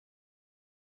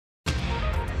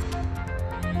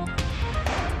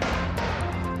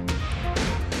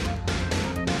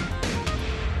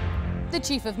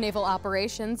Chief of Naval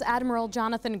Operations, Admiral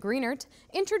Jonathan Greenert,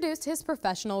 introduced his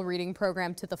professional reading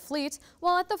program to the fleet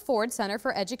while at the Ford Center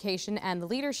for Education and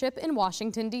Leadership in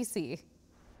Washington, D.C.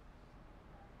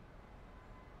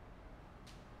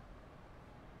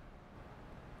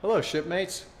 Hello,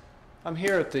 shipmates. I'm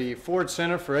here at the Ford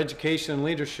Center for Education and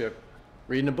Leadership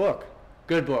reading a book,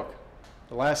 good book,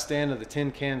 The Last Stand of the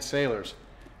Tin Can Sailors.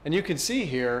 And you can see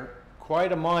here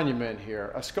quite a monument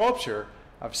here, a sculpture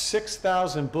of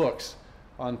 6,000 books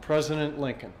on President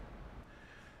Lincoln.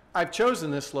 I've chosen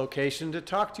this location to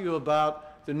talk to you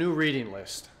about the new reading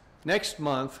list. Next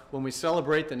month, when we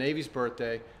celebrate the Navy's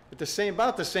birthday,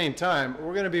 about the same time,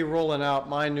 we're going to be rolling out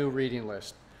my new reading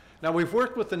list. Now, we've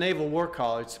worked with the Naval War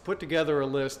College to put together a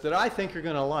list that I think you're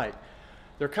going to like.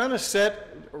 They're kind of set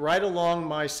right along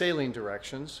my sailing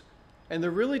directions, and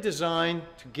they're really designed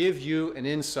to give you an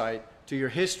insight to your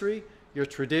history, your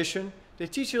tradition. They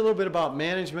teach you a little bit about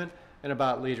management and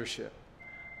about leadership.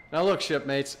 Now look,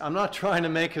 shipmates, I'm not trying to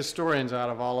make historians out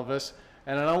of all of us,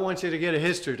 and I don't want you to get a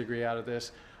history degree out of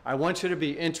this. I want you to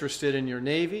be interested in your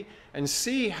Navy and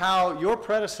see how your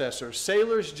predecessors,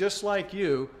 sailors just like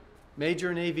you, made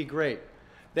your Navy great.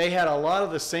 They had a lot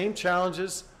of the same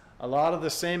challenges, a lot of the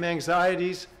same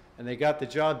anxieties, and they got the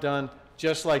job done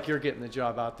just like you're getting the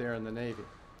job out there in the Navy.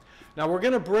 Now we're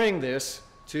going to bring this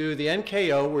to the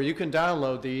NKO where you can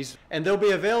download these, and they'll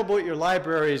be available at your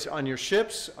libraries on your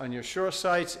ships, on your shore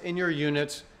sites, in your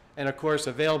units, and of course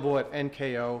available at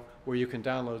NKO where you can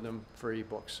download them for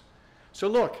ebooks. So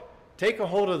look, take a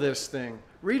hold of this thing,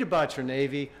 read about your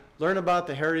Navy, learn about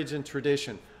the heritage and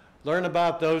tradition, learn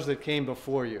about those that came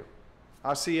before you.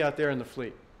 I'll see you out there in the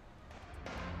fleet.